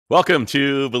Welcome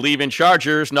to Believe in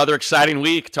Chargers. Another exciting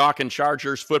week talking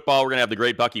Chargers football. We're going to have the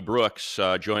great Bucky Brooks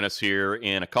join us here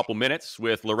in a couple minutes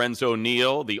with Lorenzo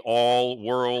Neal, the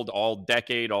all-world,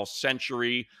 all-decade,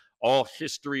 all-century,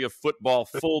 all-history of football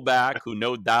fullback who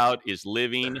no doubt is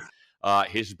living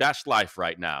his best life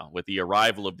right now with the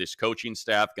arrival of this coaching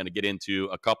staff. Going to get into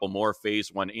a couple more phase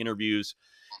one interviews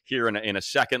here in a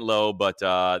second, low, but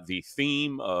the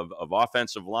theme of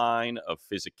offensive line, of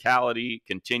physicality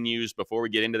continues. Before we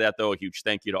get into that, though, a huge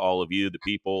thank you to all of you, the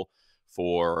people,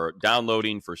 for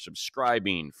downloading, for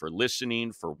subscribing, for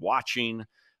listening, for watching,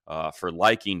 for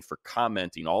liking, for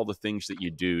commenting, all the things that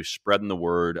you do, spreading the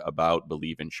word about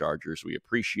Believe in Chargers. We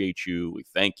appreciate you. We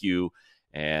thank you.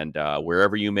 And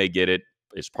wherever you may get it,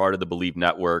 is part of the Believe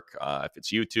Network. If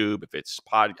it's YouTube, if it's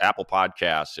Apple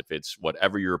Podcasts, if it's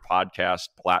whatever your podcast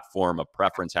platform of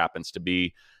preference happens to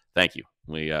be, thank you.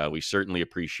 We certainly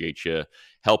appreciate you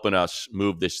helping us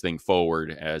move this thing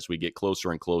forward as we get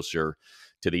closer and closer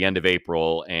to the end of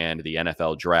April and the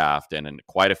NFL draft. And in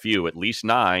quite a few, at least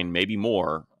 9, maybe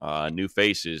more, new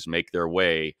faces make their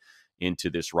way into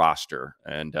this roster.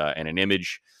 And an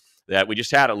image that we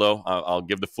just had it, Lo. I'll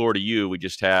give the floor to you. We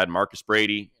just had Marcus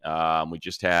Brady. We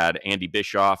just had Andy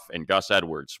Bischoff and Gus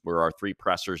Edwards were our 3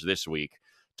 pressers this week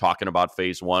talking about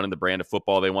phase one and the brand of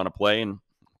football they want to play. And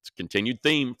it's a continued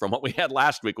theme from what we had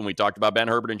last week when we talked about Ben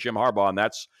Herbert and Jim Harbaugh. And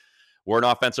that's, we're an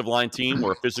offensive line team.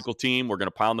 We're a physical team. We're going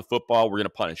to pound the football. We're going to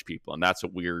punish people. And that's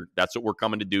what we're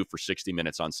coming to do for 60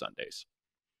 minutes on Sundays.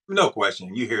 No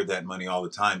question. You hear that money all the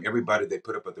time. Everybody they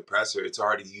put up at the presser, it's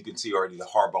already, you can see already the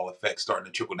Harbaugh effect starting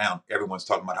to trickle down. Everyone's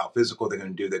talking about how physical they're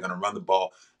going to do. They're going to run the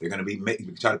ball. They're going to be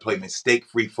try to play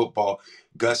mistake-free football.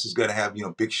 Gus is going to have,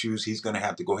 big shoes. He's going to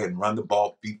have to go ahead and run the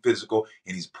ball, be physical,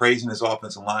 and he's praising his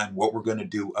offensive line, what we're going to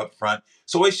do up front.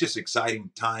 So it's just exciting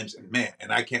times. And man,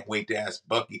 and I can't wait to ask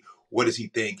Bucky, what does he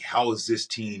think? How is this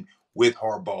team with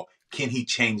Harbaugh? Can he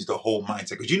change the whole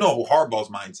mindset? Because you know Harbaugh's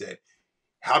mindset.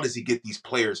 How does he get these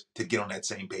players to get on that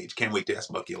same page? Can't wait to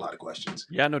ask Bucky a lot of questions.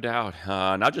 Yeah, no doubt.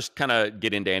 And I'll just kind of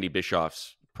get into Andy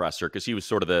Bischoff's presser because he was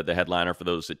sort of the headliner. For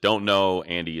those that don't know,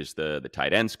 Andy is the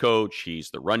tight ends coach.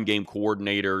 He's the run game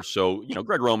coordinator. So,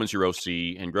 Greg Roman's your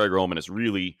OC, and Greg Roman is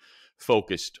really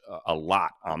focused a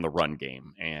lot on the run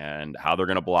game and how they're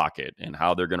going to block it and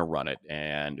how they're going to run it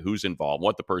and who's involved,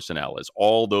 what the personnel is,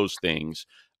 all those things.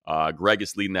 Greg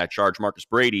is leading that charge. Marcus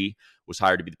Brady was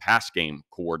hired to be the pass game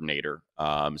coordinator.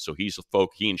 So he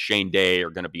and Shane Day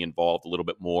are going to be involved a little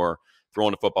bit more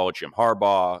throwing the football with Jim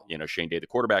Harbaugh, Shane Day, the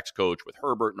quarterback's coach, with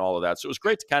Herbert and all of that. So it was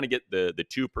great to kind of get the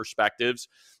two perspectives.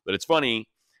 But it's funny,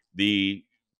 the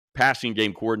passing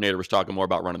game coordinator was talking more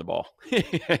about running the ball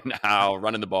and how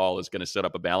running the ball is going to set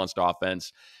up a balanced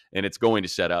offense, and it's going to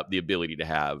set up the ability to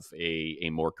have a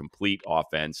more complete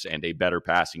offense and a better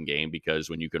passing game, because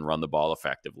when you can run the ball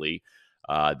effectively,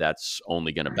 that's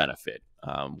only going to benefit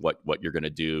what you're going to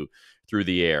do through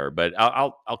the air. But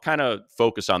I'll kind of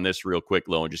focus on this real quick,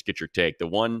 Lo, and just get your take. The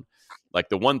one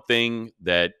thing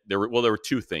that there were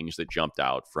 2 things that jumped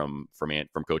out from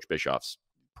Coach Bischoff's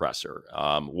presser.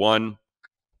 One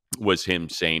was him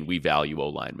saying, we value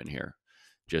O-linemen here,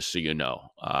 just so you know.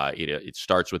 It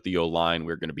starts with the O-line.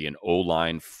 We're going to be an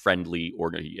O-line friendly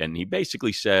organization. And he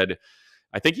basically said,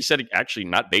 I think he said, actually,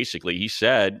 not basically, he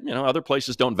said, other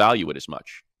places don't value it as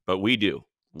much, but we do.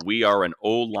 We are an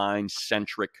O-line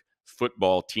centric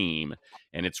football team,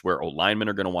 and it's where O-linemen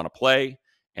are going to want to play,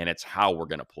 and it's how we're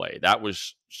going to play. That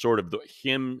was sort of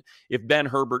him. If Ben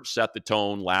Herbert set the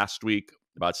tone last week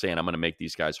about saying, I'm going to make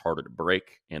these guys harder to break,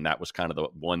 and that was kind of the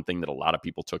one thing that a lot of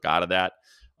people took out of that.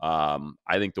 I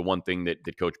think the one thing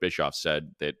that Coach Bischoff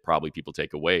said that probably people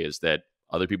take away is that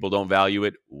other people don't value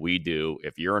it. We do.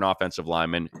 If you're an offensive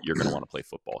lineman, you're going to want to play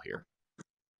football here.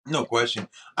 No question.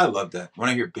 I love that. When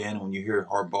I hear Ben, when you hear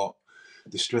Harbaugh,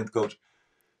 the strength coach,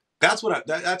 that's what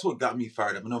got me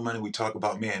fired up. I know, we talk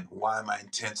about, man, why am I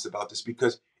intense about this?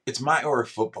 Because it's my era of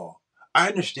football. I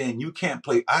understand you can't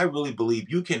play. I really believe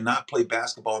you cannot play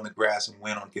basketball in the grass and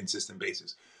win on a consistent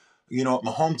basis.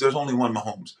 Mahomes, there's only one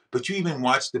Mahomes. But you even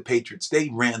watch the Patriots. They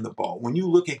ran the ball. When you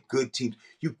look at good teams,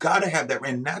 you got to have that.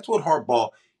 And that's what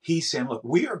Harbaugh, he's saying, look,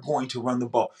 we are going to run the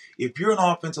ball. If you're an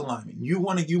offensive lineman, you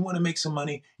want to make some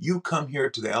money, you come here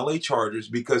to the LA Chargers,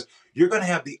 because you're going to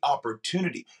have the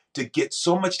opportunity to get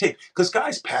so much tape. Because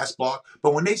guys pass block,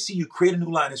 but when they see you create a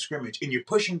new line of scrimmage and you're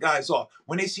pushing guys off,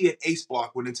 when they see an ace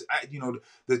block, when it's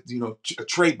a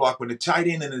tray block, when the tight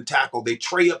end and the tackle, they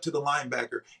tray up to the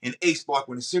linebacker, and ace block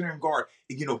when the center and guard,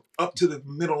 up to the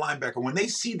middle linebacker. When they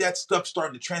see that stuff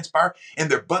starting to transpire,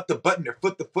 and they're butt to butt, and they're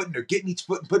foot to foot, and they're getting each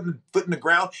foot and putting the foot in the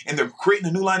ground, and they're creating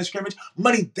a new line of scrimmage,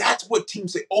 money, that's what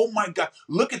teams say, oh my God,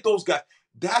 look at those guys.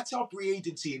 That's how free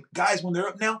agency, guys, when they're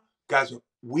up now, guys,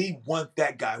 we want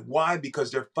that guy. Why?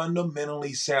 Because they're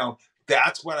fundamentally sound.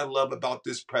 That's what I love about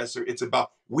this presser. It's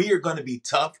about we are going to be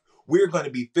tough. We're going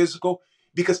to be physical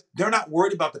because they're not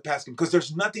worried about the pass game because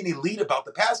there's nothing elite about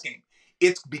the pass game.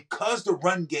 It's because the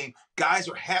run game, guys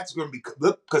are hats going to be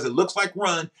look because it looks like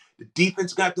run. The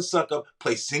defense got to suck up,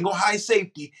 play single high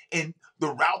safety, and the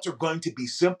routes are going to be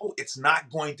simple. It's not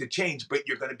going to change, but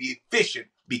you're going to be efficient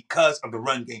because of the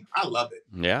run game. I love it.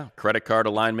 Yeah, credit card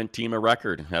alignment team of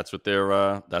record. That's what they're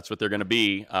going to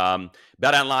be.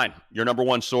 Bet Online, your number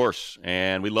one source,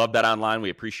 and we love Bet Online. We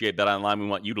appreciate Bet Online. We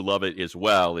want you to love it as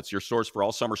well. It's your source for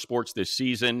all summer sports this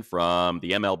season, from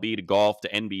the MLB to golf to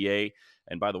NBA.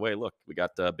 And by the way, look, we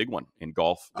got a big one in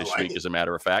golf this week, as a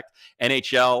matter of fact.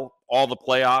 NHL, all the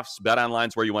playoffs, Bet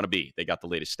Online's where you want to be. They got the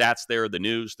latest stats there, the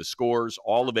news, the scores,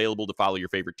 all available to follow your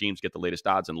favorite teams. Get the latest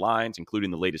odds and lines,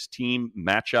 including the latest team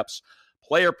matchups,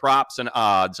 player props, and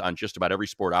odds on just about every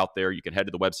sport out there. You can head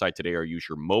to the website today or use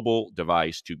your mobile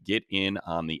device to get in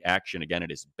on the action. Again,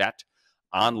 it is Bet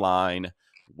Online,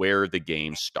 where the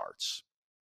game starts.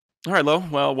 All right, Lo.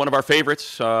 Well, one of our favorites,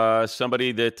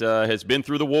 somebody that has been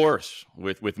through the wars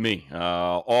with me.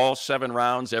 All 7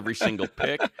 rounds, every single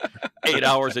pick, 8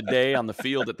 hours a day on the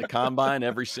field at the combine,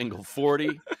 every single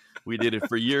 40. We did it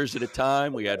for years at a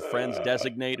time. We had friends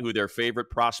designate who their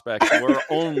favorite prospects were,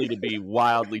 only to be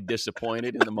wildly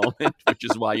disappointed in the moment, which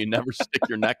is why you never stick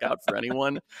your neck out for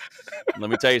anyone. Let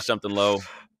me tell you something, Lo.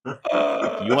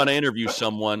 If you want to interview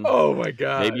someone, oh my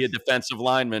God, maybe a defensive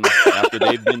lineman, after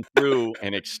they've been through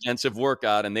an extensive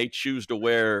workout and they choose to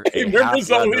wear a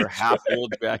half-leather, half-wool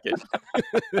jacket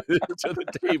to the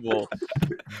table,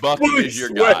 Bucky is your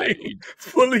guy.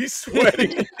 Fully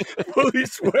sweating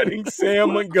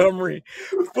Sam Montgomery,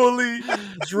 fully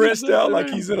dressed out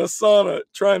like he's in a sauna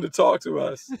trying to talk to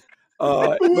us.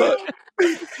 Oh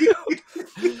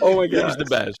my God, he's the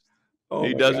best.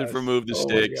 He does it for Move the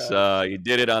Sticks. He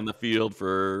did it on the field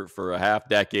for a half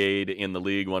decade in the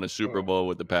league, won a Super Bowl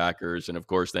with the Packers, and of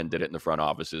course then did it in the front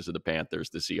offices of the Panthers,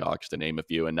 the Seahawks, to name a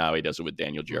few. And now he does it with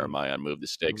Daniel Jeremiah on Move the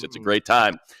Sticks. It's a great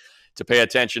time to pay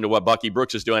attention to what Bucky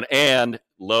Brooks is doing. And,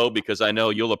 Lo, because I know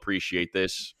you'll appreciate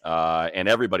this, and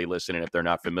everybody listening if they're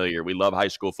not familiar, we love high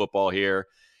school football here.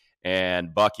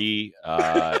 And Bucky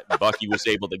was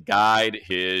able to guide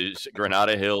his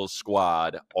Granada Hills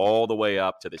squad all the way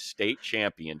up to the state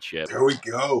championship. There we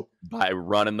go. By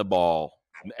running the ball.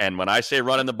 And when I say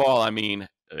running the ball, I mean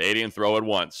they didn't throw it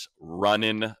once.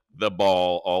 Running the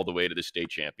ball all the way to the state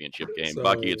championship game. So,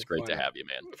 Bucky, it's great to have you,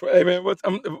 man. Hey, man,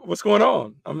 what's going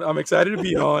on? I'm excited to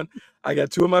be on. I got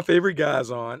 2 of my favorite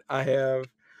guys on. I have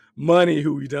Money,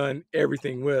 who we've done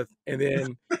everything with, and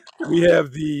then we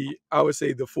have the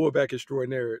fullback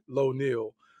extraordinaire, Lo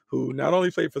Neal, who not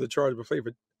only played for the Chargers, but played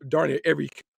for darn near every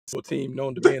team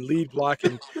known to man lead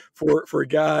blocking for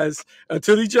guys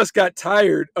until he just got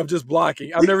tired of just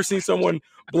blocking. I've never seen someone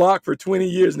block for 20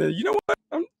 years and then, you know what?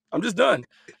 I'm just done.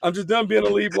 I'm just done being a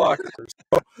lead blocker.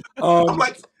 So, I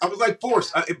was like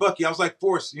Force, Bucky. I was like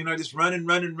Force. You know, just running.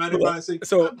 I'm done.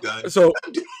 So,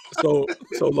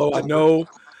 Lo, I know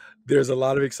there's a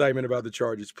lot of excitement about the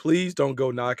Chargers. Please don't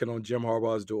go knocking on Jim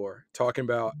Harbaugh's door talking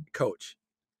about, Coach,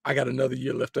 I got another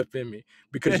year left up in me,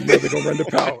 because you know they're going to run the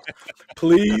power.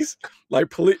 Please,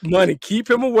 Money, keep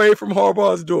him away from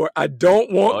Harbaugh's door. I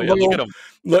don't want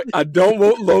I don't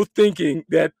want Lo thinking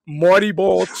that Marty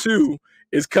Ball 2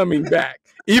 is coming back.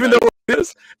 Even though it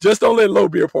is, just don't let Lo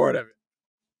be a part of it.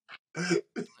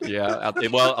 Yeah,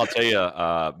 well, I'll tell you,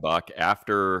 Buck.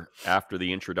 After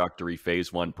the introductory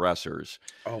Phase 1 pressers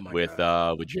with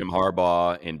Jim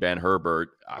Harbaugh and Ben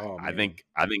Herbert, I think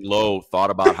Lo thought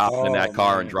about hopping in that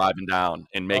car and driving down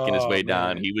and making his way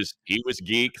down. He was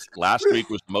geeked. Last week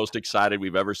was the most excited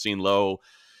we've ever seen Lo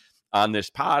on this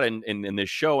pod and in this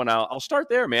show. And I'll start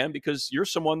there, man, because you're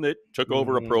someone that took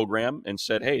over a program and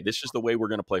said, "Hey, this is the way we're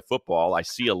going to play football. I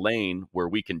see a lane where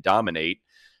we can dominate."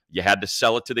 You had to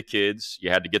sell it to the kids. You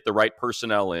had to get the right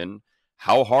personnel in.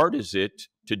 How hard is it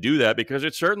to do that? Because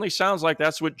it certainly sounds like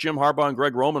that's what Jim Harbaugh and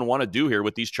Greg Roman want to do here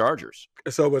with these Chargers.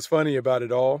 So what's funny about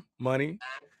it all, Money,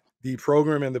 the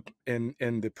program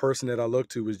and the person that I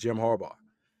looked to was Jim Harbaugh.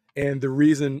 And the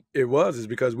reason it is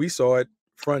because we saw it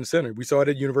front and center. We saw it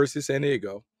at University of San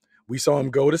Diego. We saw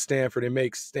him go to Stanford and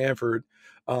make Stanford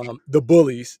the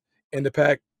bullies in the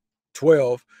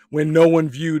Pac-12 when no one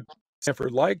viewed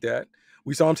Stanford like that.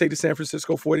 We saw him take the San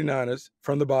Francisco 49ers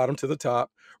from the bottom to the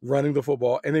top, running the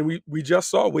football. And then we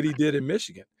just saw what he did in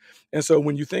Michigan. And so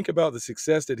when you think about the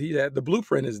success that he had, the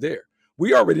blueprint is there.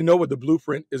 we already know what the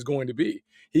blueprint is going to be.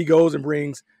 He goes and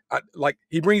brings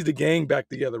he brings the gang back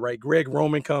together, right? Greg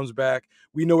Roman comes back.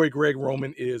 We know where Greg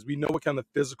Roman is. We know what kind of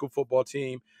physical football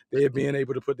team they have been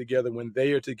able to put together when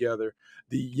they are together.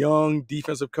 The young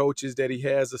defensive coaches that he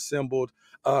has assembled.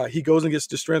 He goes and gets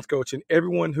the strength coach, and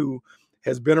everyone who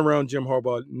has been around Jim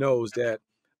Harbaugh knows that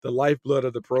the lifeblood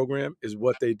of the program is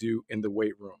what they do in the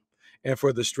weight room. And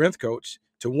for the strength coach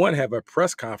to have a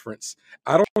press conference,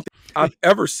 I don't think I've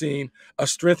ever seen a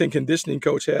strength and conditioning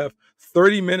coach have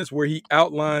 30 minutes where he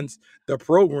outlines the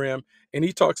program and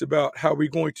he talks about how we're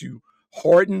going to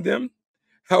harden them,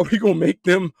 how we're going to make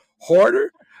them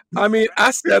harder. I mean, I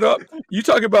set up, you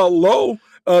talk about Lowe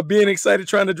being excited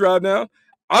trying to drive down.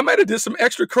 I might have did some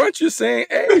extra crunches saying,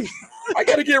 hey, I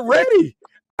got to get ready.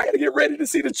 I got to get ready to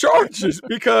see the Chargers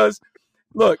because,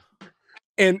 look,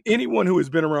 and anyone who has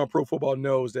been around pro football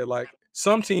knows that, like,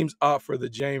 some teams opt for the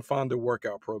Jane Fonda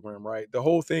workout program, right? The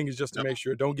whole thing is just to make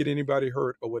sure don't get anybody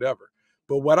hurt or whatever.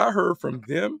 But what I heard from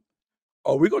them,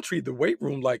 oh, we're going to treat the weight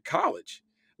room like college.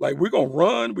 Like, we're going to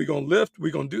run, we're going to lift,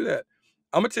 we're going to do that.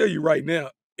 I'm going to tell you right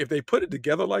now, if they put it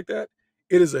together like that,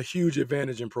 it is a huge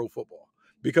advantage in pro football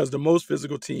because the most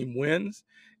physical team wins.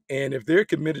 And if they're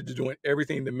committed to doing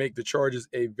everything to make the Chargers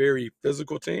a very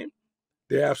physical team,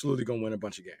 they're absolutely going to win a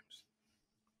bunch of games.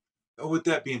 With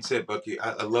that being said, Bucky,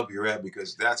 I love your ad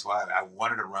because that's why I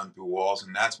wanted to run through walls,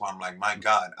 and that's why I'm like, my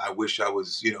God, I wish I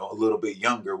was, a little bit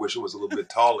younger, wish I was a little bit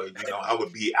taller, I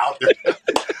would be out there.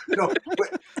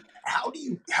 But how do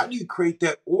you create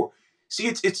that? Or see,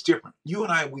 it's different. You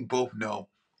and I, we both know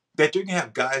that you're gonna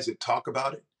have guys that talk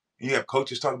about it, and you have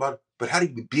coaches talk about it. But how do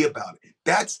you be about it?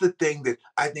 That's the thing that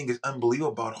I think is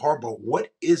unbelievable about Harbaugh.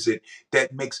 What is it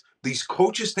that makes these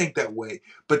coaches think that way,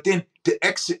 but then to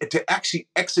actually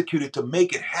execute it, to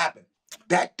make it happen?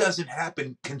 That doesn't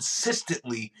happen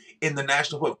consistently in the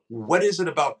national football. What is it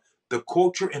about the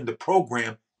culture and the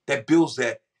program that builds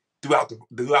that throughout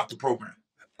the program?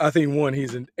 I think, one,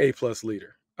 he's an A-plus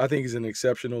leader. I think he's an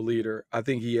exceptional leader. I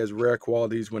think he has rare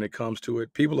qualities when it comes to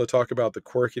it. People will talk about the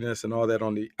quirkiness and all that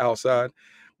on the outside,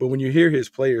 but when you hear his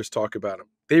players talk about him,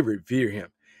 they revere him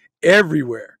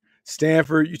everywhere.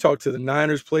 Stanford, you talk to the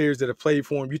Niners players that have played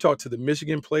for him, you talk to the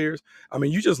Michigan players. I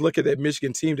mean, you just look at that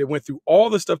Michigan team that went through all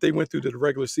the stuff they went through to the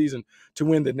regular season to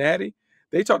win the Natty.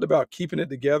 They talked about keeping it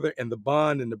together and the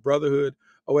bond and the brotherhood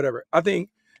or whatever. I think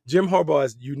Jim Harbaugh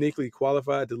is uniquely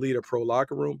qualified to lead a pro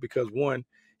locker room because, one,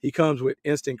 he comes with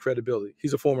instant credibility.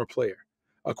 He's a former player,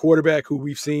 a quarterback who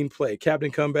we've seen play.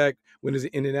 Captain Comeback when he's in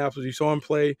Indianapolis, you saw him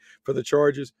play for the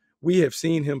Chargers. We have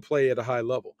seen him play at a high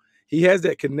level. He has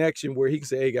that connection where he can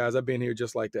say, hey, guys, I've been here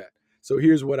just like that. So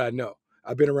here's what I know.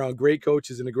 I've been around great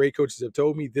coaches, and the great coaches have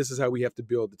told me this is how we have to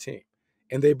build the team.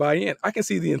 And they buy in. I can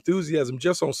see the enthusiasm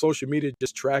just on social media,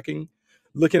 just tracking,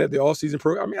 looking at the all-season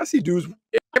program. I mean, I see dudes,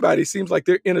 everybody seems like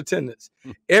they're in attendance.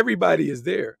 Everybody is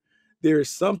there. There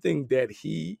is something that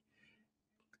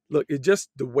it's just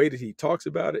the way that he talks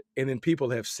about it, and then people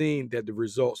have seen that the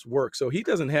results work. So he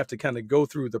doesn't have to kind of go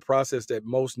through the process that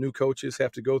most new coaches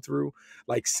have to go through,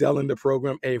 like selling the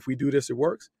program. Hey, if we do this, it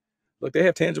works. Look, they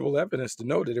have tangible evidence to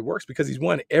know that it works because he's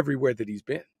won everywhere that he's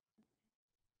been.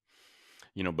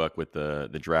 Buck, with the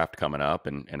draft coming up,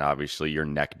 and obviously you're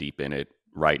neck deep in it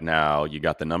right now. You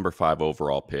got the number 5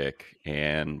 overall pick,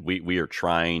 and we are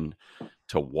trying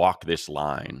to walk this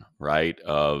line, right,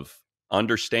 of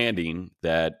understanding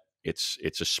that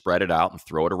it's a spread it out and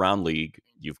throw it around league.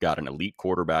 You've got an elite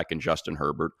quarterback in Justin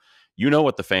Herbert. You know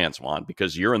what the fans want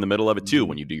because you're in the middle of it too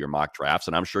when you do your mock drafts,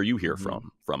 and I'm sure you hear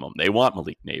from them. They want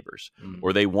Malik Neighbors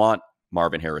or they want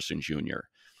Marvin Harrison Jr.,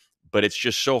 but it's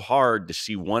just so hard to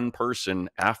see one person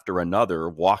after another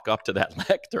walk up to that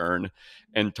lectern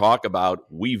and talk about,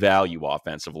 we value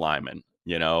offensive linemen.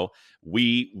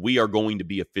 We are going to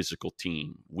be a physical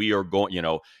team. We are going,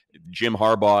 Jim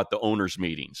Harbaugh at the owners'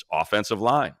 meetings, offensive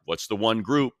line. What's the one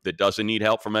group that doesn't need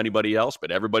help from anybody else,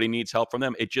 but everybody needs help from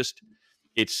them?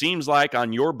 It seems like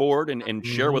on your board, and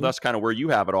share with us kind of where you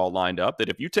have it all lined up, that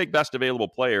if you take best available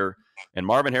player and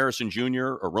Marvin Harrison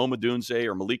Jr. or Rome Odunze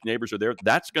or Malik Neighbors are there,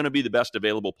 that's going to be the best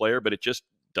available player, but it just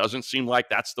doesn't seem like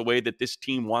that's the way that this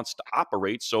team wants to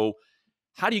operate. So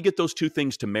how do you get those two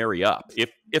things to marry up,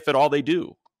 if at all they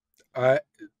do? I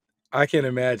can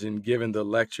imagine, given the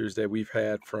lectures that we've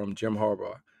had from Jim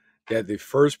Harbaugh, that the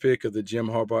first pick of the Jim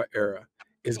Harbaugh era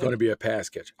is going to be a pass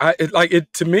catcher.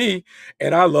 To me,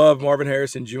 and I love Marvin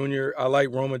Harrison Jr. I like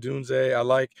Rome Odunze. I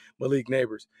like Malik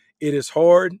Neighbors. It is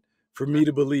hard for me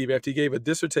to believe, after he gave a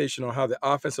dissertation on how the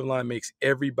offensive line makes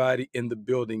everybody in the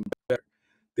building better,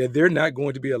 that they're not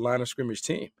going to be a line of scrimmage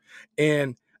team.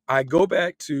 And I go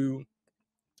back to,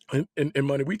 and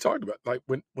Money, we talked about, like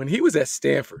when he was at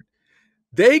Stanford,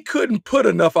 They couldn't put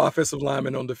enough offensive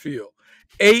linemen on the field.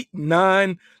 8,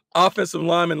 9 offensive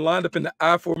linemen lined up in the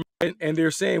I formation, and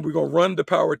they're saying we're going to run the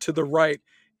power to the right,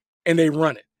 and they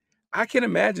run it. I can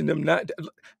imagine them not.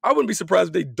 I wouldn't be surprised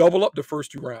if they double up the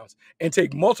first 2 rounds and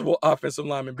take multiple offensive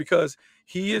linemen, because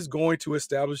he is going to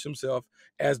establish himself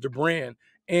as the brand.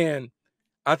 And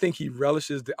I think he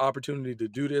relishes the opportunity to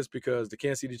do this because the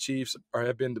Kansas City Chiefs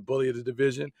have been the bully of the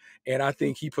division. And I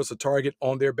think he puts a target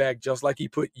on their back just like he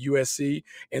put USC.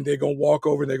 And they're going to walk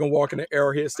over and they're going to walk in the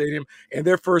Arrowhead Stadium. And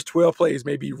their first 12 plays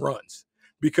may be runs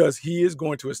because he is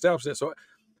going to establish that. So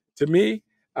to me,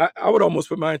 I would almost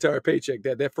put my entire paycheck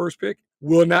that first pick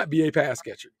will not be a pass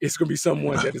catcher. It's going to be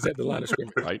someone that is at the line of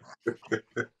scrimmage. Right.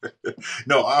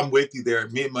 No, I'm with you there.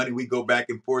 Me and Money, we go back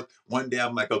and forth. One day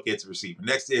I'm like, okay, it's a receiver.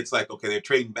 Next day it's like, okay, they're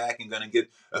trading back and going to get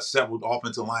a several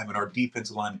offensive lineman or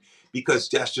defensive lineman, because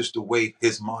that's just the way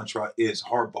his mantra is.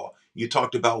 Harbaugh. You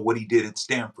talked about what he did at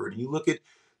Stanford, and you look at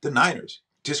the Niners.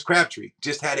 Just Crabtree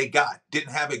just had a guy,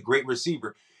 didn't have a great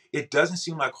receiver. It doesn't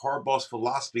seem like Harbaugh's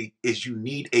philosophy is you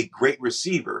need a great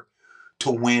receiver to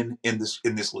win in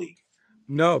this league.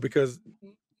 No, because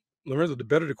Lorenzo, the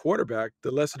better the quarterback,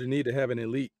 the lesser the need to have an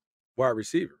elite wide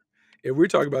receiver. If we're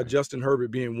talking about Justin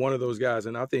Herbert being one of those guys,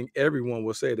 and I think everyone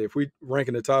will say that if we rank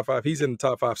in the top 5, he's in the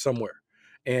top 5 somewhere.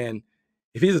 And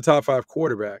if he's a top 5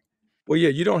 quarterback, well, yeah,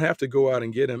 you don't have to go out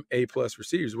and get him A-plus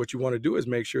receivers. What you want to do is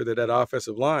make sure that that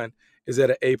offensive line is at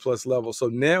an A-plus level. So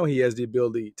now he has the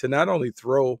ability to not only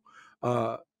throw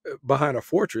behind a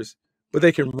fortress, but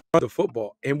they can run the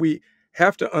football. And we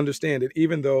have to understand that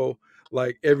even though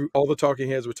like all the talking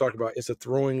heads were talking about, it's a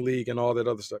throwing league and all that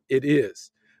other stuff. It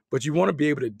is. But you want to be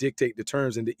able to dictate the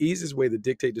terms. And the easiest way to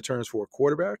dictate the terms for a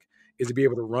quarterback is to be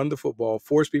able to run the football,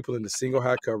 force people into single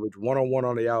high coverage, one-on-one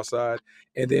on the outside,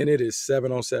 and then it is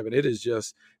 7-on-7. It is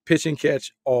just pitch and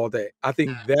catch all day. I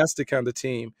think that's the kind of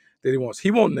team that he wants.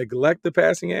 He won't neglect the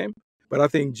passing game, but I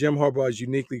think Jim Harbaugh is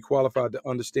uniquely qualified to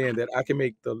understand that I can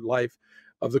make the life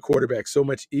of the quarterback so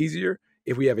much easier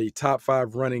if we have a top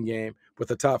 5 running game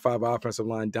with a top 5 offensive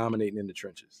line dominating in the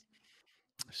trenches.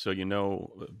 So,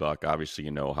 Buck, obviously,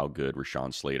 how good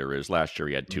Rashawn Slater is. Last year,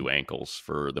 he had 2 ankles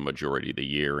for the majority of the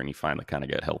year, and he finally kind of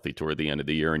got healthy toward the end of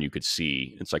the year. And you could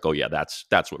see, it's like, oh, yeah, that's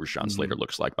what Rashawn Slater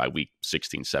looks like by week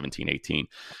 16, 17, 18.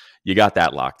 You got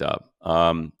that locked up.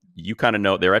 You kind of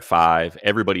know they're at 5.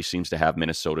 Everybody seems to have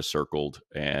Minnesota circled.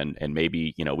 And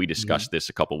maybe, we discussed this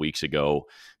a couple weeks ago.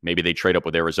 Maybe they trade up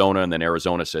with Arizona, and then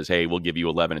Arizona says, hey, we'll give you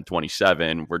 11 and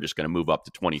 27. We're just going to move up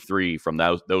to 23 from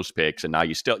those picks. And now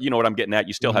you still, what I'm getting at?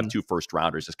 You still have 2 first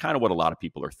rounders. It's kind of what a lot of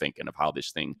people are thinking of how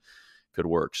this thing could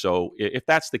work. So if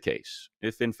that's the case,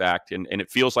 if in fact, and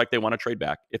it feels like they want to trade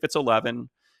back, if it's 11,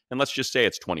 and let's just say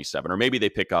it's 27, or maybe they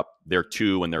pick up their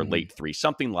 2 and their late 3,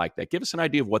 something like that. Give us an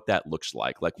idea of what that looks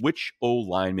like. Like, which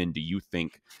O-lineman do you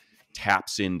think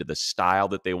taps into the style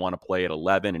that they want to play at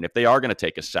 11? And if they are going to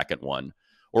take a second one,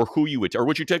 or who you would, or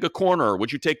would you take a corner? Or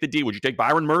would you take the D? Would you take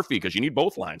Byron Murphy? Because you need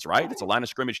both lines, right? It's a line of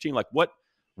scrimmage team. Like, what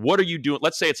are you doing?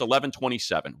 Let's say it's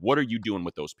 11-27. What are you doing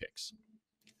with those picks?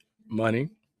 Money.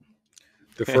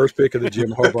 The first pick of the Jim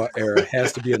Harbaugh era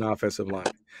has to be an offensive line.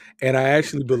 And I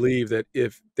actually believe that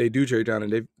if they do trade down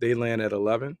and they land at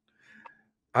 11,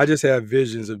 I just have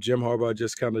visions of Jim Harbaugh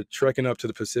just kind of trekking up to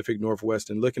the Pacific Northwest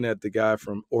and looking at the guy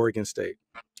from Oregon State,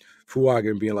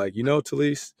 Fuaga, and being like,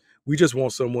 Talise, we just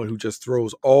want someone who just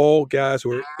throws all guys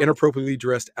who are inappropriately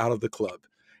dressed out of the club.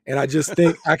 And I just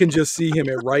think I can just see him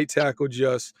at right tackle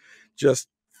just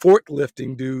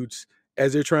forklifting dudes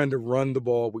as they're trying to run the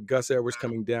ball with Gus Edwards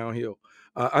coming downhill.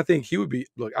 I think he would be,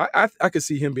 look, I could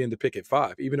see him being the pick at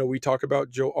 5, even though we talk about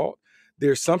Joe Alt.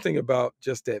 There's something about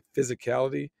just that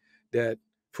physicality that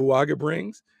Fuaga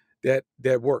brings that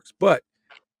works. But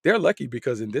they're lucky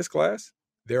because in this class,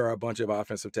 there are a bunch of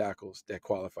offensive tackles that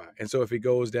qualify. And so if he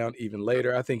goes down even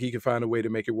later, I think he can find a way to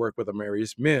make it work with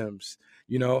Amarius Mims.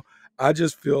 I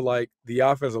just feel like the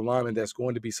offensive lineman that's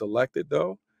going to be selected,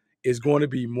 though, is going to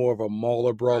be more of a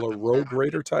mauler, brawler, road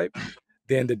raider type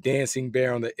than the dancing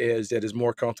bear on the edge that is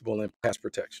more comfortable in pass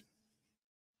protection.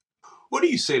 What do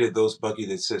you say to those, Bucky,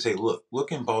 that says, hey,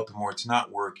 look in Baltimore, it's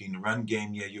not working. The run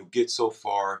game, yeah, you'll get so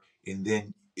far, and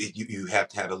then you have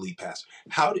to have a lead pass.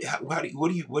 How do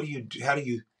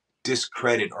you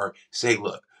discredit or say,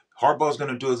 look, Harbaugh's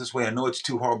going to do it this way? I know it's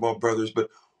 2 Harbaugh brothers, but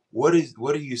what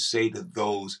do you say to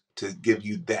those to give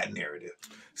you that narrative?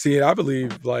 See, I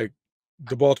believe like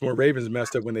the Baltimore Ravens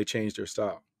messed up when they changed their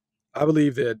style. I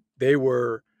believe that they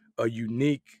were a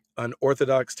unique,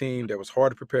 unorthodox team that was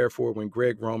hard to prepare for when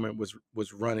Greg Roman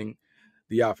was running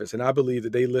the offense. And I believe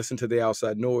that they listened to the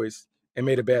outside noise and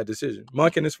made a bad decision.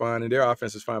 Monken is fine and their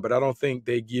offense is fine, but I don't think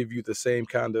they give you the same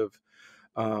kind of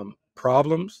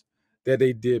problems that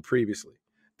they did previously.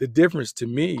 The difference to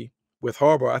me with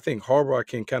Harbaugh, I think Harbaugh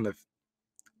can kind of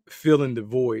fill in the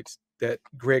voids that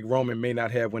Greg Roman may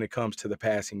not have when it comes to the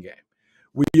passing game.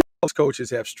 We as coaches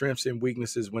have strengths and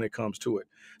weaknesses when it comes to it.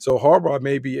 So Harbaugh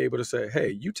may be able to say, hey,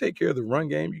 you take care of the run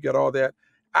game, you got all that.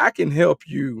 I can help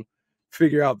you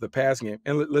figure out the passing game.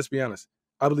 And let's be honest,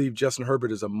 I believe Justin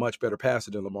Herbert is a much better passer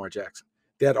than Lamar Jackson.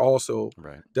 That also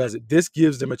does it. This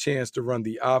gives them a chance to run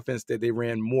the offense that they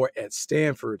ran more at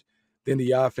Stanford than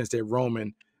the offense that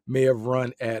Roman may have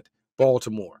run at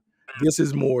Baltimore. This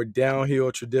is more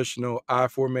downhill, traditional I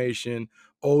formation,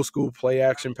 old school play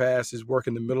action passes, work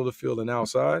in the middle of the field and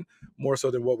outside, more so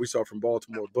than what we saw from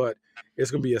Baltimore. But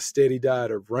it's going to be a steady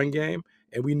diet of run game.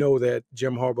 And we know that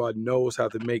Jim Harbaugh knows how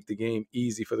to make the game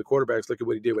easy for the quarterbacks. Look at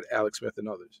what he did with Alex Smith and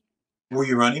others. Will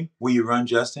you run him? Will you run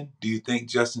Justin? Do you think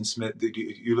Justin Smith,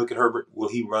 you look at Herbert, will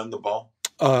he run the ball?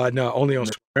 No, only on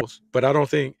scrambles. But I don't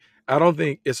think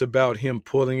it's about him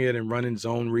pulling it and running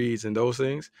zone reads and those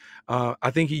things.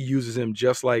 I think he uses him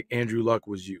just like Andrew Luck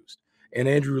was used. And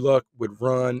Andrew Luck would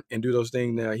run and do those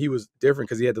things. Now, he was different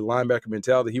because he had the linebacker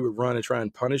mentality. He would run and try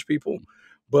and punish people.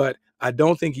 But I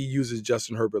don't think he uses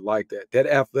Justin Herbert like that. That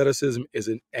athleticism is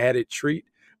an added treat,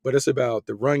 but it's about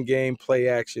the run game, play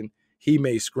action. He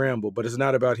may scramble, but it's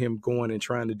not about him going and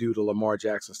trying to do the Lamar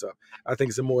Jackson stuff. I think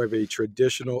it's more of a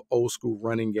traditional old school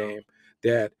running game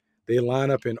that they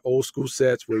line up in old school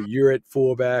sets where you're at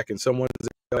fullback and someone is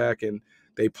at back and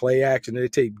they play action and they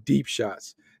take deep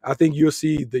shots. I think you'll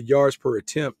see the yards per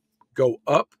attempt go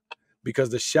up because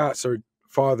the shots are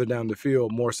farther down the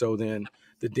field more so than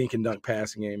the dink and dunk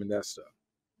passing game and that stuff.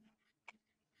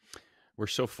 We're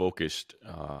so focused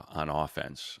on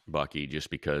offense, Bucky,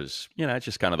 just because, it's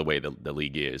just kind of the way the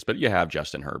league is. But you have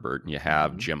Justin Herbert and you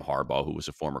have Jim Harbaugh, who was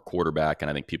a former quarterback.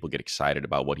 And I think people get excited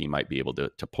about what he might be able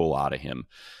to pull out of him,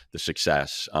 the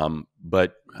success.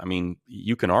 But, I mean,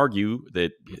 you can argue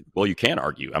that, well, you can't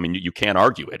argue. I mean, you can't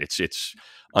argue it. It's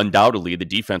undoubtedly the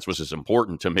defense was as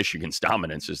important to Michigan's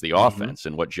dominance as the offense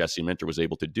and what Jesse Minter was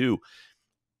able to do.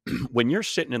 When you're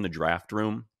sitting in the draft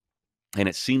room, and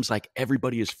it seems like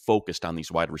everybody is focused on these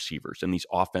wide receivers and these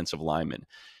offensive linemen,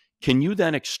 can you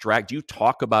then do you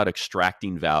talk about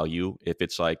extracting value if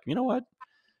it's like, you know what,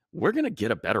 we're going to get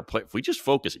a better play. If we just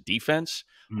focus defense,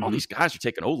 all these guys are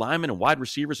taking O-linemen and wide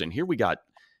receivers, and here we got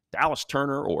Dallas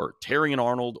Turner or Terrion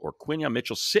Arnold or Quinyon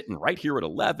Mitchell sitting right here at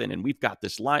 11, and we've got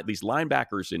these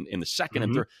linebackers in the second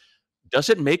and third. Does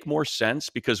it make more sense?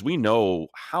 Because we know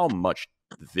how much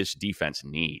this defense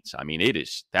needs. I mean, it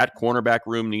is that cornerback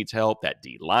room needs help. That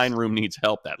D-line room needs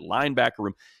help. That linebacker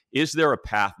room. Is there a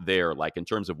path there, like in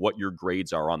terms of what your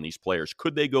grades are on these players?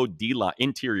 Could they go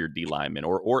interior D lineman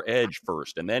or edge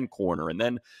first and then corner and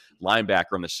then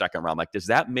linebacker in the second round? Like, does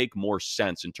that make more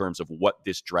sense in terms of what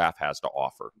this draft has to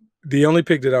offer? The only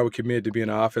pick that I would commit to being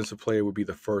an offensive player would be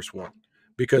the first one,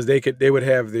 because they would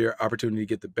have their opportunity to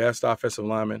get the best offensive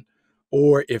lineman,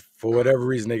 or if for whatever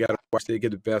reason they got to watch, they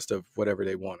get the best of whatever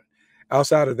they wanted.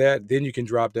 Outside of that, then you can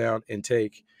drop down and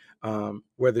take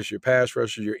whether it's your pass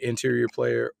rusher, your interior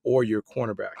player, or your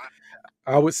cornerback.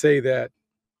 I would say that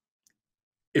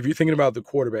if you're thinking about the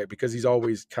quarterback, because he's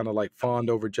always kind of like fawned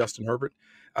over Justin Herbert,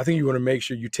 I think you want to make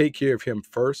sure you take care of him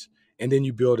first, and then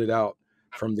you build it out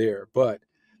from there. But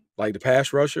like the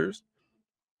pass rushers,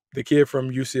 the kid from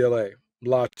UCLA,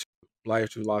 Latu,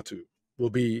 will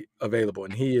be available,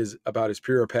 and he is about as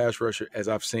pure a pass rusher as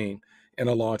I've seen in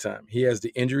a long time. He has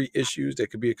the injury issues that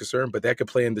could be a concern, but that could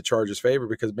play in the Chargers' favor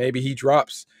because maybe he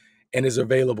drops and is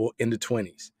available in the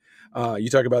 20s. You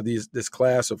talk about this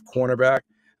class of cornerback.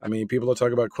 I mean, people are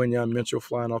talking about Quinyon Mitchell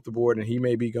flying off the board, and he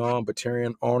may be gone, but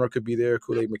Terrion Arnold could be there,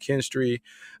 Kool-Aid McKinstry,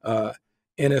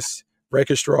 Ennis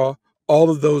Rakestraw.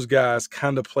 All of those guys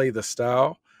kind of play the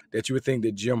style that you would think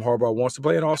that Jim Harbaugh wants to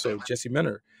play, and also Jesse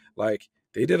Minter. Like,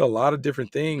 they did a lot of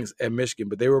different things at Michigan,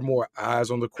 but they were more eyes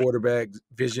on the quarterback,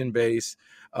 vision-based,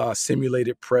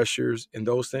 simulated pressures, and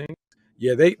those things.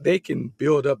 Yeah, they can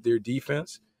build up their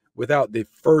defense without the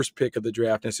first pick of the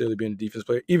draft necessarily being a defense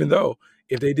player, even though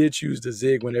if they did choose to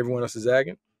zig when everyone else is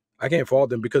zagging, I can't fault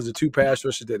them because the two pass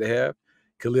rushers that they have,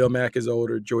 Khalil Mack is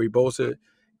older, Joey Bosa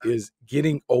is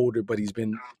getting older, but he's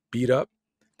been beat up.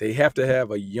 They have to have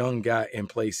a young guy in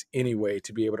place anyway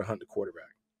to be able to hunt the quarterback.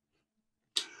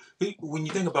 When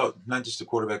you think about not just the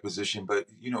quarterback position, but,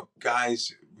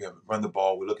 guys run the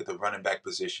ball, we look at the running back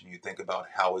position, you think about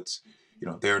how it's,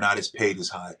 they're not as paid as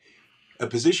high. A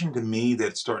position to me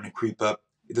that's starting to creep up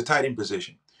is the tight end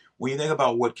position. When you think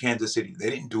about what Kansas City, they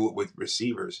didn't do it with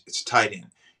receivers, it's tight end.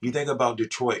 You think about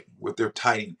Detroit with their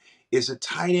tight end. Is a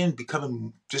tight end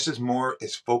becoming just as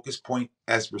focus point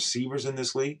as receivers in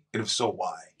this league? And if so,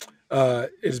 why?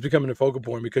 It's becoming a focal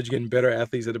point because you're getting better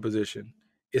athletes at the position.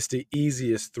 It's the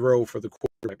easiest throw for the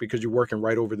quarterback because you're working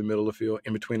right over the middle of the field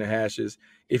in between the hashes.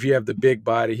 If you have the big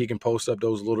body, he can post up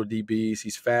those little DBs.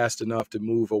 He's fast enough to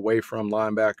move away from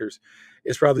linebackers.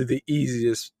 It's probably the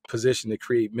easiest position to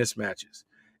create mismatches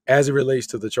as it relates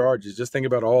to the Chargers. Just think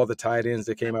about all the tight ends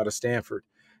that came out of Stanford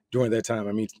during that time.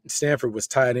 I mean, Stanford was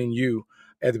tight end U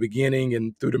at the beginning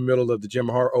and through the middle of the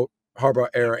Harbaugh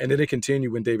era, and then it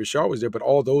continued when David Shaw was there. But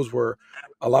all those were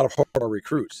a lot of Harbaugh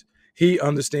recruits. He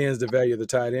understands the value of the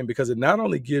tight end because it not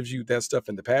only gives you that stuff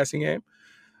in the passing game,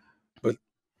 but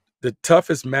the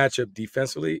toughest matchup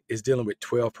defensively is dealing with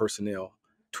 12 personnel,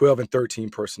 12 and 13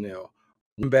 personnel.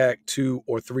 One back, 2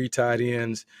 or 3 tight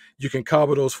ends. You can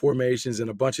cobble those formations in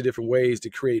a bunch of different ways to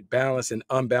create balance and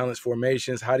unbalanced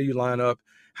formations. How do you line up?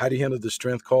 How do you handle the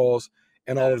strength calls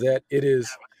and all of that? It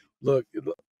is, look,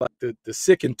 like the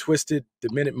sick and twisted,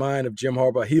 demented mind of Jim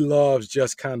Harbaugh. He loves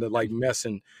just kind of like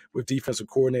messing with defensive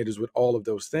coordinators with all of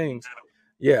those things.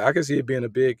 Yeah, I can see it being a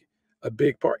big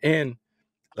part. And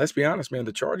let's be honest, man,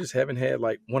 the Chargers haven't had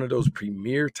like one of those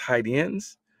premier tight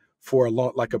ends for a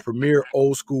long, like a premier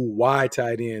old school wide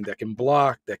tight end that can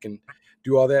block, that can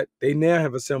do all that. They now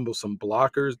have assembled some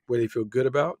blockers where they feel good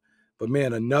about. But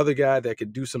man, another guy that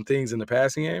could do some things in the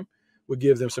passing game would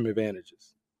give them some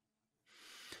advantages.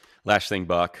 Last thing,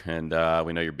 Buck, and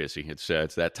we know you're busy. It's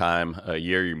that time of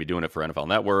year. You're going to be doing it for NFL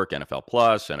Network, NFL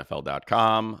Plus,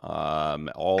 NFL.com.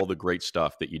 All the great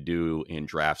stuff that you do in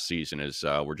draft season is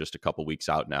we're just a couple weeks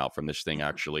out now from this thing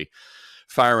actually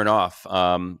firing off.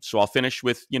 So I'll finish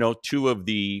with, 2 of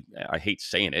the, I hate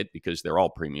saying it because they're all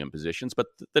premium positions, but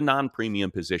the non-premium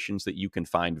positions that you can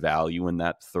find value in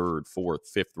that 3rd,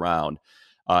 4th, 5th round,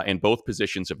 in both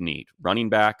positions of need, running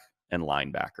back and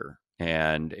linebacker.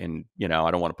 And I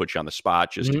don't want to put you on the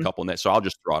spot, just a couple. So I'll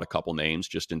just throw out a couple names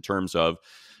just in terms of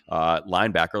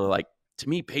linebacker. Like, to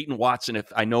me, Peyton Watson,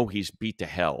 if I know he's beat to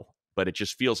hell, but it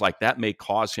just feels like that may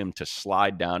cause him to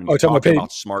slide down. Oh, talking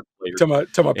about smart players.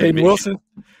 Talking about Peyton Wilson?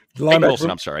 Peyton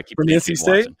Wilson, I'm sorry. I keep from NC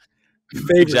State?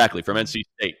 Exactly, from NC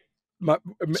State.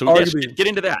 So yes, get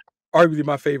into that. Arguably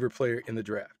my favorite player in the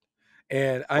draft.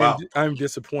 And I'm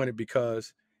disappointed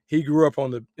because he grew up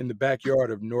in the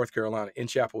backyard of North Carolina in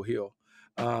Chapel Hill.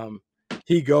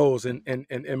 He goes and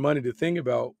money. The thing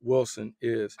about Wilson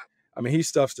is, I mean, he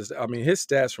stuffs this. I mean, his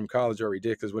stats from college are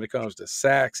ridiculous when it comes to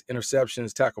sacks,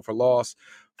 interceptions, tackle for loss,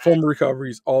 fumble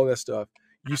recoveries, all that stuff.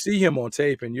 You see him on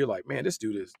tape and you're like, man, this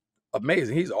dude is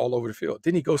amazing. He's all over the field.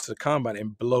 Then he goes to the combine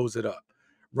and blows it up,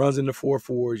 runs into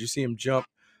 4.4s. You see him jump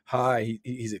high.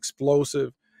 He's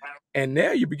explosive. And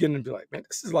now you're beginning to be like, man,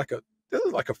 this is like a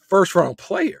 1st round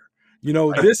player.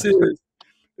 This is,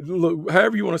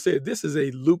 however you want to say it, this is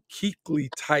a Luke Kuechly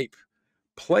type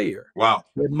player. Wow.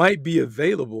 That might be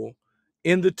available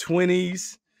in the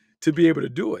 20s to be able to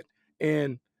do it.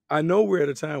 And I know we're at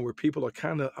a time where people are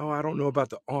kind of, I don't know about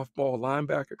the off-ball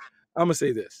linebacker. I'm going to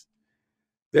say this.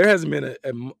 There hasn't been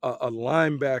a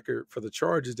linebacker for the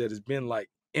Chargers that has been like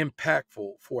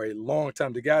impactful for a long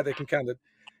time. The guy that can kind of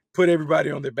put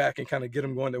everybody on their back and kind of get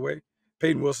them going their way.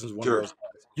 Peyton Wilson's one of those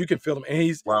guys. You can feel him. And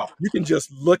you can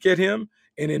just look at him,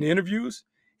 and in interviews,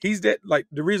 he's that, like,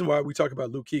 the reason why we talk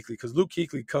about Luke Kuechly, because Luke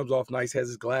Kuechly comes off nice, has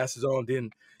his glasses on, then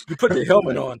you put the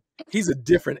helmet on, he's a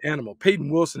different animal.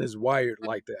 Peyton Wilson is wired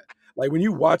like that. Like, when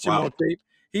you watch him on tape,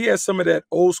 he has some of that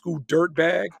old school dirt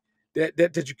bag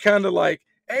that you kind of like,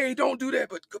 hey, don't do that,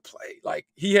 but good play. Like,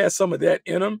 he has some of that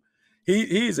in him.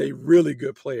 He's a really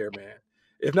good player, man.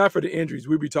 If not for the injuries,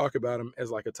 we'd be talking about him as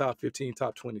like a top 15,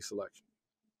 top 20 selection.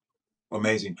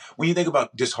 Amazing. When you think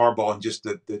about just Harbaugh and just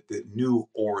the new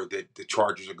aura that the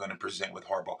Chargers are going to present with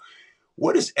Harbaugh,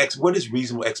 what is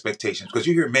reasonable expectations? Because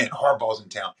you hear, man, Harbaugh's in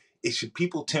town. Should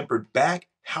people temper back?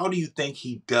 How do you think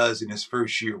he does in his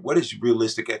first year? What is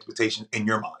realistic expectation in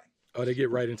your mind? Oh, they get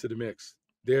right into the mix.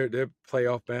 They're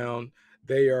playoff bound.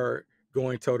 They are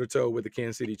going toe-to-toe with the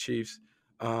Kansas City Chiefs.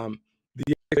 The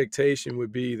expectation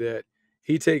would be that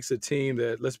he takes a team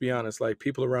that, let's be honest, like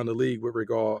people around the league would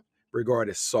regard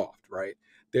as soft, right?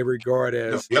 They regard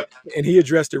as, and he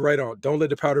addressed it right on. Don't let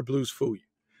the powder blues fool you.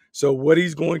 So what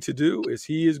he's going to do is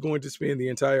he is going to spend the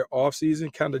entire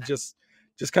offseason kind of just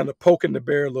kind of poking the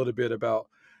bear a little bit about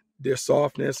their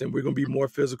softness, and we're going to be more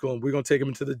physical, and we're going to take them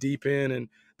into the deep end and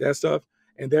that stuff.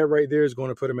 And that right there is going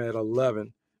to put them at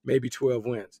 11, maybe 12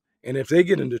 wins. And if they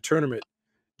get into the tournament,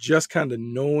 just kind of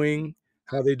knowing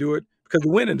how they do it, because to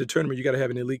win in the tournament, you got to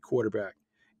have an elite quarterback,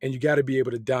 and you got to be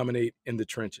able to dominate in the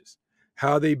trenches.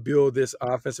 How they build this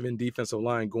offensive and defensive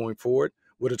line going forward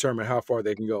will determine how far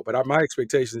they can go. But my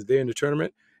expectation is they're in the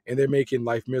tournament, and they're making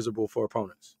life miserable for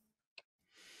opponents.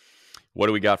 What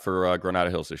do we got for Granada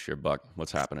Hills this year, Buck?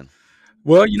 What's happening?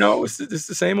 Well, it's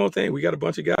the same old thing. We got a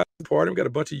bunch of guys part of them, got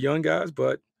a bunch of young guys,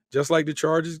 but just like the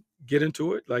Chargers get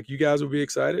into it, like you guys will be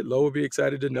excited. Lowe will be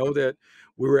excited to know that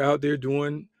we were out there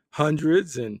doing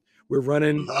hundreds, and we're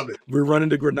running Love it.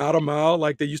 the Granada Mile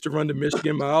like they used to run the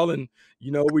Michigan Mile, and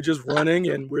we're just running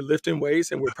and we're lifting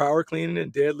weights and we're power cleaning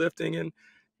and deadlifting, and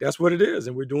that's what it is.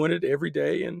 And we're doing it every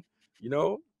day, and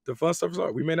the fun stuff is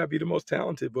hard. We may not be the most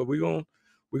talented, but we're gonna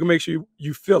make sure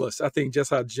you feel us. I think just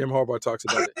how Jim Harbaugh talks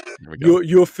about it.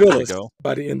 You'll feel us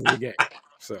by the end of the game.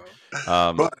 So,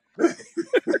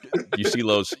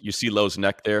 you see Lowe's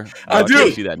neck there? I do.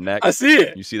 You see that neck? I see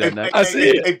it. You see that neck? I see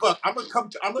it. Hey, Buck, I'm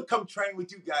gonna come train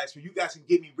with you guys so you guys can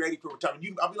get me ready for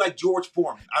retirement. I'll be like George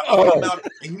Foreman. I'll come out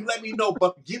and you let me know,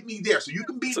 Buck. Get me there so you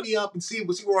can beat me up and see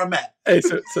where I'm at. Hey,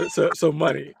 so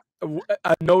money.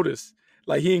 I noticed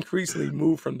like he increasingly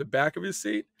moved from the back of his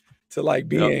seat to like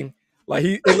being. Like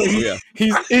he's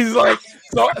like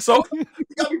so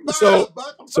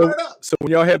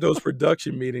when y'all have those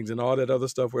production meetings and all that other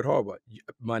stuff with Harbaugh,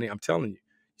 money, I'm telling you,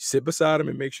 sit beside him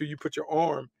and make sure you put your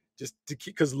arm just to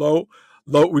keep, because Lowe,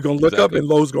 we're gonna look up and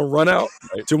Lowe's gonna run out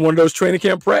to one of those training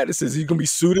camp practices. He's gonna be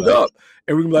suited up,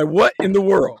 and we're gonna be like, what in the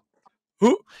world?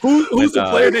 Who's the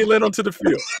player they let onto the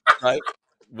field? Right.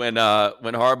 When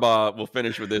Harbaugh, we'll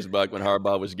finish with this, Buck. When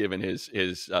Harbaugh was given his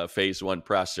phase 1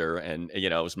 presser and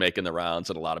was making the rounds,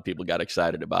 and a lot of people got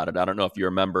excited about it. I don't know if you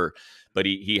remember, but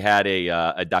he had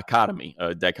a dichotomy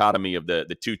of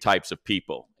the two types of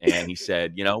people, and he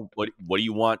said, what do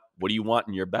you want? What do you want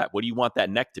in your back? What do you want that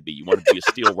neck to be? You want it to be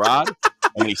a steel rod?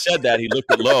 And when he said that, he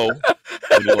looked at Lowe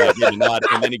and he nodded,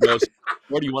 and then he goes,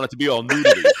 "What do you want it to be? All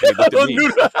nudity?" And he looked at me.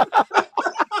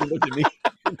 He looked at me.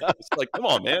 And I was like, "Come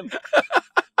on, man."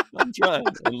 I'm trying.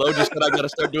 And Lowe just said, I got to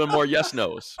start doing more yes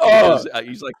nos.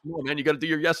 He's like, come on, man, you got to do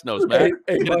your yes nos, man.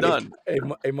 Get it done.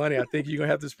 Hey, money, I think you're going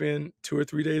to have to spend 2 or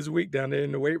 3 days a week down there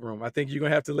in the weight room. I think you're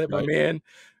going to have to let my man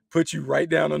put you right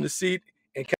down on the seat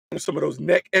and kind of some of those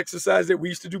neck exercises that we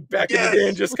used to do back in the day,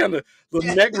 and just kind of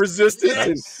little neck resistance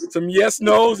and some yes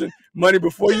nos, and money,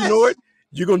 before you know it,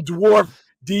 you're going to dwarf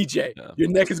DJ. Yeah. Your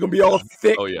neck is going to be all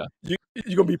thick. Oh, yeah. You're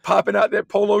going to be popping out that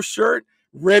polo shirt,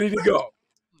 ready to go.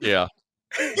 Yeah.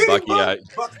 Bucky,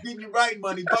 Buck's getting you right,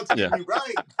 money. Buck's getting you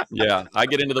right. Yeah, I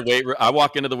get into the weight room. I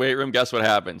walk into the weight room. Guess what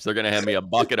happens? They're going to hand me a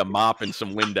bucket, a mop, and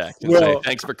some Windex. And say,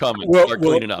 thanks for coming. Start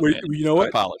cleaning up. Man. You know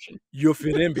what? Polishing. You'll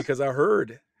fit in, because I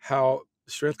heard how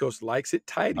the strength coach likes it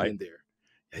tidy in there.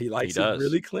 He likes it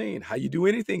really clean. How you do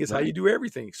anything is how you do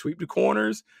everything. Sweep the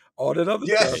corners, all that other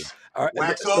stuff.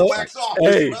 Wax on, wax off.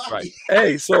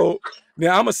 Hey. So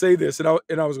now I'm gonna say this, and I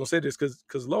was gonna say this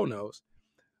because Lowe knows.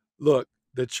 Look.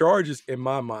 The Chargers, in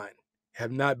my mind,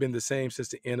 have not been the same since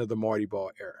the end of the Marty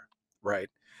Ball era, right?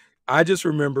 I just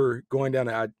remember going down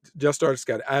there. I just started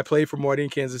scouting. I played for Marty in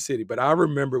Kansas City, but I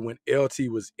remember when LT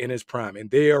was in his prime,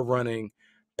 and they are running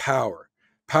power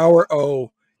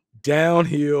O,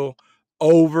 downhill,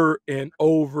 over and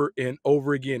over and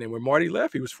over again. And when Marty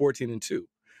left, he was 14-2.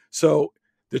 So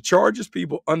the Chargers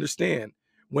people understand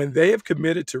when they have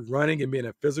committed to running and being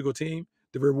a physical team,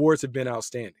 the rewards have been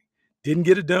outstanding. Didn't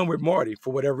get it done with Marty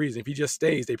for whatever reason. If he just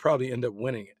stays, they probably end up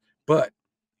winning it. But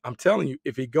I'm telling you,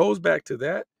 if he goes back to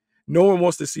that, no one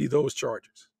wants to see those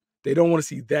Chargers. They don't want to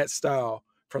see that style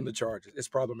from the Chargers. It's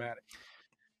problematic.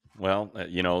 Well,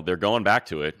 they're going back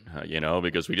to it,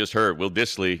 because we just heard Will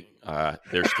Dissly.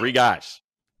 There's 3 guys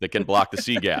that can block the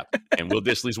C gap, and Will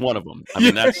Dissly's one of them. I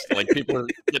mean, that's like people are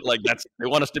like they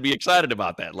want us to be excited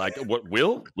about that. Like, what?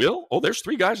 Will? Oh, there's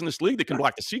 3 guys in this league that can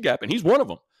block the C gap, and he's one of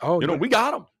them. Oh, we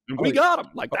got him. We got him.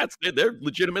 Like, they're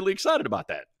legitimately excited about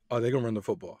that. Oh, they're gonna run the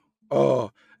football.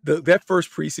 Oh, that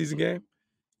first preseason game,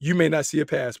 you may not see a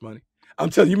pass, money. I'm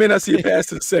telling you, may not see a pass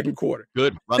to the second quarter.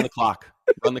 Good. Run the clock.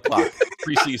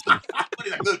 Preseason.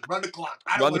 Good. Run the clock.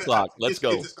 Run the clock. Let's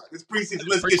go. It's preseason.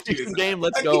 Let's get you this game.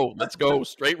 Let's go. Let's go.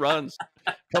 Straight runs.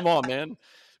 Come on, man.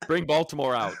 Bring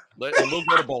Baltimore out. And we'll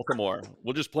go to Baltimore.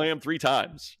 We'll just play them 3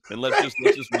 times, and let's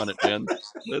just run it, man.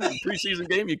 Preseason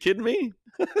game. You kidding me?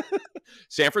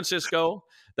 San Francisco.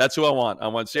 That's who I want. I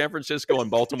want San Francisco and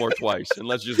Baltimore twice, and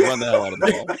let's just run the hell out of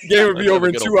the ball. Game would be over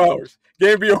in 2 hours.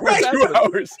 Game would be over in 2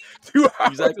 hours. 2 hours.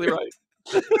 Exactly right.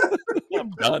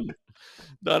 I'm done.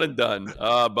 Done and done.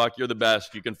 Buck, you're the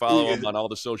best. You can follow him on all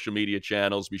the social media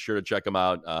channels. Be sure to check him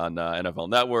out on NFL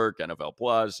Network, NFL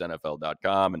Plus,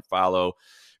 NFL.com, and follow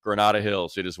Granada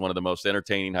Hills. It is one of the most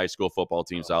entertaining high school football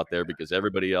teams out there because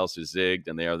everybody else is zigged,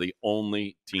 and they are the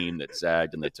only team that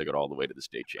zagged, and they took it all the way to the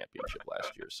state championship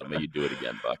last year. So may you do it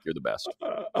again, Buck. You're the best.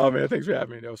 Oh, man, thanks for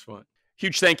having me. That was fun.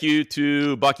 Huge thank you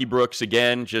to Bucky Brooks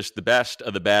again. Just the best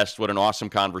of the best. What an awesome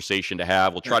conversation to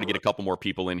have. We'll try to get a couple more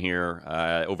people in here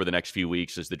over the next few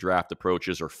weeks as the draft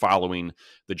approaches or following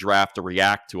the draft to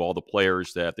react to all the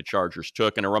players that the Chargers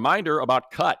took. And a reminder about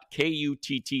Cut,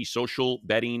 K-U-T-T, social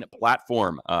betting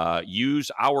platform. Use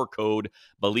our code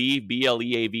BELIEVE,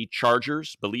 B-L-E-A-V,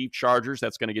 Chargers, BELIEVE Chargers.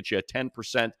 That's going to get you a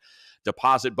 10%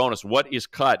 deposit bonus. What is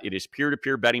Cut? It is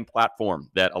peer-to-peer betting platform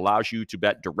that allows you to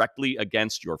bet directly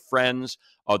against your friends,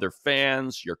 other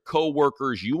fans, your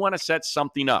coworkers. You want to set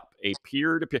something up, a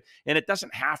peer-to-peer, and it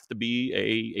doesn't have to be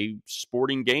a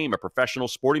sporting game, a professional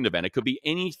sporting event. It could be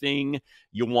anything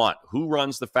you want. Who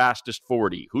runs the fastest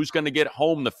 40? Who's going to get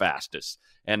home the fastest?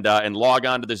 And log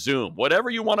on to the Zoom.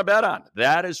 Whatever you want to bet on,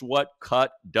 that is what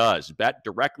Cut does. Bet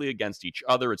directly against each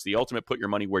other. It's the ultimate put your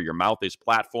money where your mouth is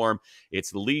platform.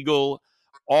 It's legal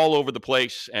all over the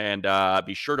place. And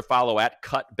be sure to follow at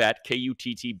CutBet,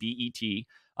 K-U-T-T-B-E-T,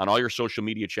 on all your social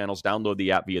media channels. Download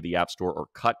the app via the App Store or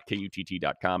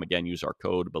cutkutt.com. Again, use our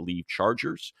code BELIEVE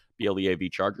Chargers,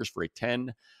 B-L-E-A-V Chargers, for a 10%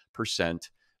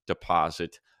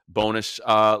 deposit bonus.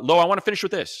 Lo, I want to finish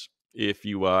with this, if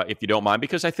you don't mind,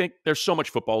 because I think there's so much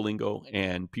football lingo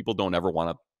and people don't ever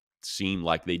want to seem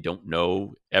like they don't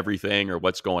know everything or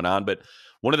what's going on. But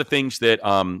one of the things that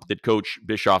that Coach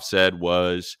Bischoff said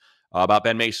was about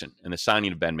Ben Mason and the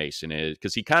signing of Ben Mason is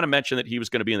because he kind of mentioned that he was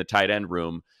going to be in the tight end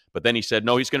room, but then he said,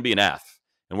 no, he's going to be an F,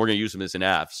 and we're going to use him as an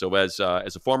F. So as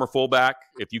a former fullback,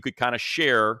 if you could kind of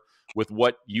share with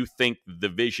what you think the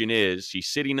vision is. He's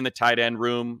sitting in the tight end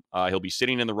room. He'll be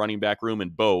sitting in the running back room in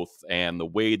both. And the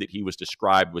way that he was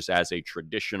described was as a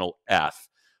traditional F.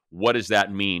 What does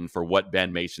that mean for what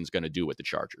Ben Mason's going to do with the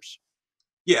Chargers?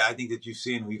 Yeah, I think that you've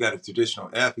seen we got a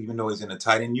traditional F, even though he's in a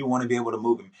tight end. You want to be able to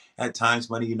move him. At times,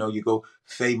 money, you go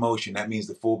fade motion. That means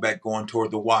the fullback going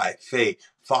toward the Y. Fade.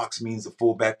 Fox means the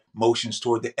fullback motions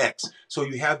toward the X. So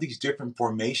you have these different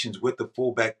formations with the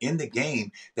fullback in the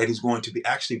game that he's going to be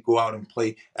actually go out and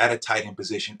play at a tight end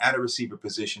position, at a receiver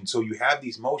position. So you have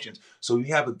these motions. So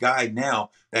you have a guy now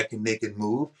that they can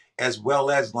move as well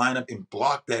as line up and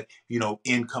block that,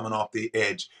 in coming off the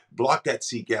edge, block that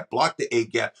C gap, block the A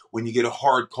gap when you get a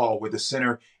hard call where the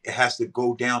center, it has to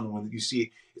go down. And when you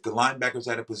see if the linebacker's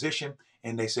at a position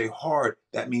and they say hard,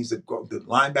 that means the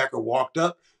linebacker walked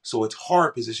up. So it's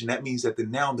hard position. That means that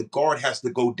now the guard has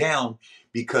to go down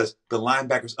because the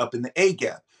linebacker's up in the A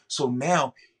gap. So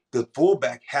now the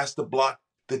fullback has to block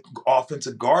the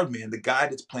offensive guard man, the guy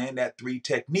that's playing that 3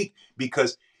 technique,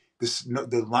 because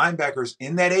the linebacker's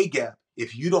in that A gap.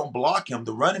 If you don't block him,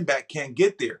 the running back can't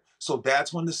get there. So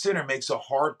that's when the center makes a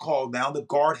hard call. Now the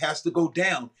guard has to go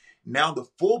down. Now the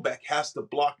fullback has to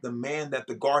block the man that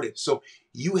the guard is. So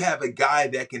you have a guy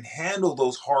that can handle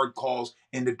those hard calls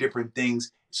and the different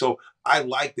things. So I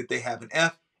like that they have an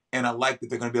F, and I like that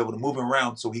they're going to be able to move him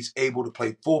around so he's able to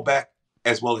play fullback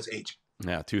as well as H.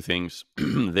 Now, 2 things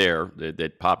there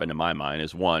that pop into my mind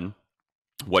is, one,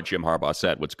 what Jim Harbaugh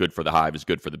said, what's good for the hive is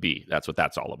good for the bee. That's what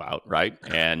that's all about, right?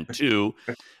 And 2,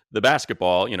 the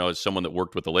basketball, as someone that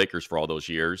worked with the Lakers for all those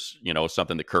years,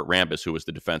 something that Kurt Rambis, who was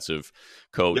the defensive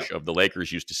coach of the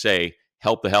Lakers, used to say,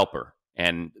 help the helper.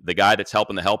 And the guy that's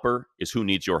helping the helper is who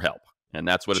needs your help. And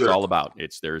that's what it's all about.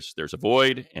 There's a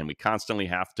void, and we constantly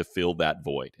have to fill that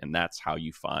void. And that's how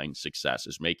you find success,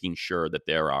 is making sure that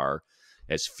there are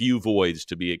as few voids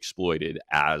to be exploited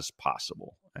as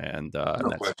possible. And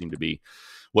that seemed to be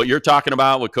what you're talking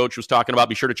about, what Coach was talking about.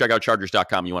 Be sure to check out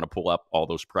Chargers.com. You want to pull up all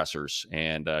those pressers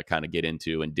and kind of get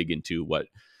into and dig into what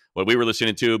we were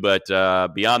listening to. But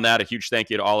beyond that, a huge thank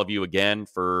you to all of you again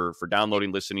for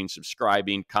downloading, listening,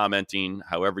 subscribing, commenting,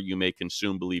 however you may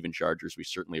consume Believe in Chargers. We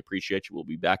certainly appreciate you. We'll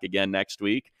be back again next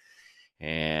week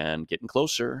and getting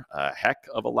closer, a heck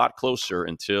of a lot closer,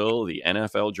 until the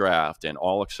NFL draft, and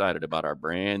all excited about our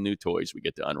brand new toys we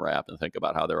get to unwrap and think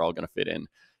about how they're all going to fit in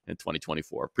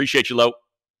 2024. Appreciate you, Lo.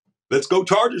 Let's go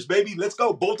Chargers, baby. Let's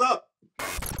go. Bolt up.